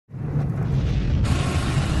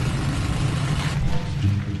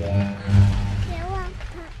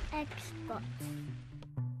spots.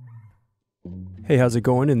 Hey, how's it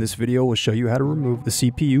going? In this video, we'll show you how to remove the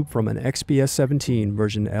CPU from an XPS 17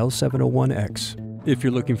 version L701X. If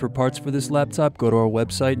you're looking for parts for this laptop, go to our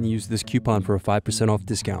website and use this coupon for a 5% off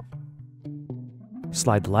discount.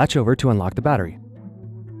 Slide the latch over to unlock the battery.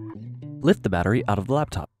 Lift the battery out of the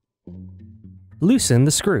laptop. Loosen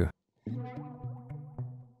the screw.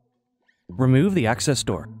 Remove the access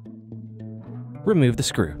door. Remove the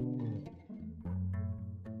screw.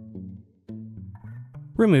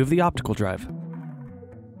 Remove the optical drive.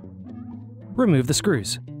 Remove the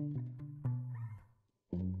screws.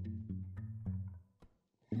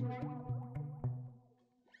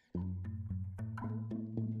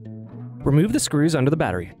 Remove the screws under the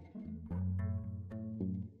battery.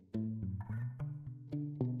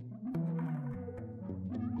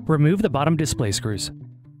 Remove the bottom display screws.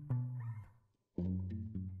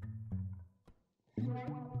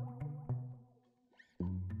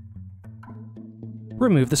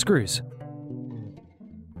 Remove the screws.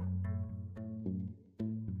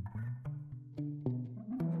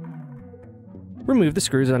 Remove the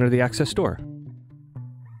screws under the access door.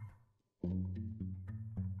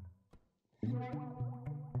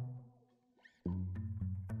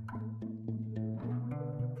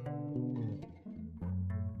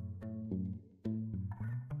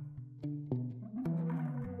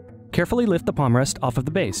 Carefully lift the palmrest off of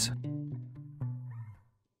the base.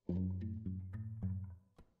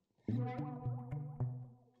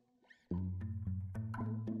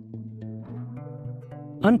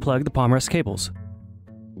 Unplug the palmrest cables.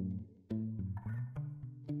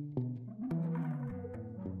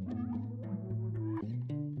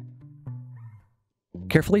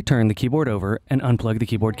 Carefully turn the keyboard over and unplug the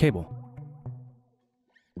keyboard cable.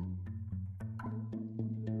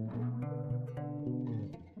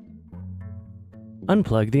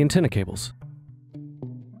 Unplug the antenna cables.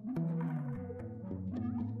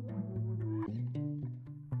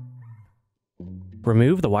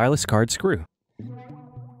 Remove the wireless card screw.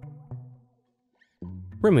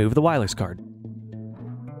 Remove the wireless card.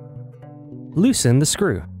 Loosen the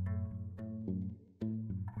screw.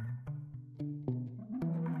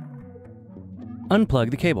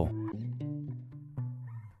 Unplug the cable.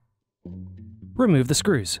 Remove the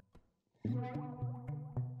screws.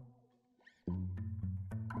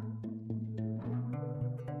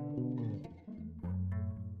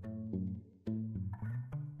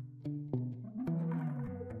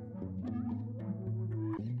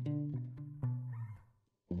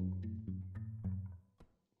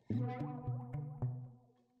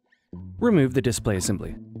 Remove the display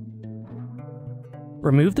assembly.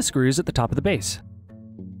 Remove the screws at the top of the base.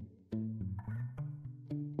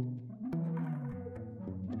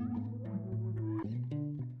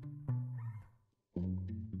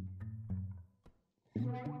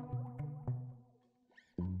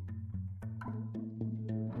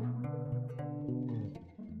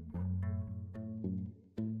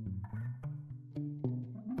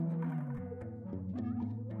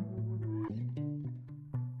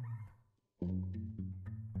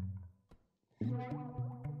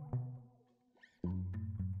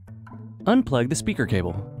 Unplug the speaker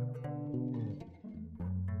cable.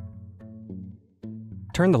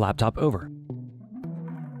 Turn the laptop over.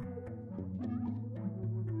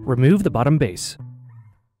 Remove the bottom base.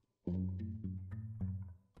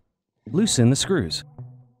 Loosen the screws.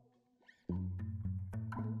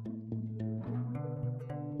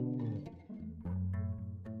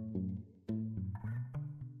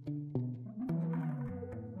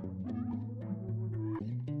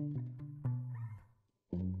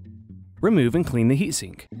 Remove and clean the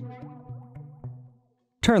heatsink.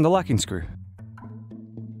 Turn the locking screw.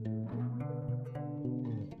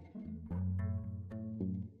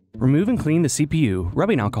 Remove and clean the CPU.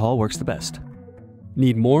 Rubbing alcohol works the best.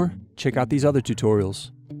 Need more? Check out these other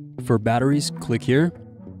tutorials. For batteries, click here.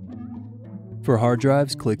 For hard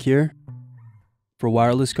drives, click here. For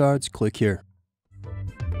wireless cards, click here.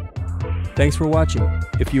 Thanks for watching.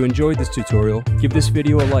 If you enjoyed this tutorial, give this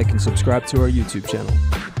video a like and subscribe to our YouTube channel.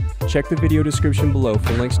 Check the video description below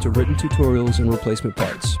for links to written tutorials and replacement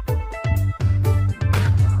parts.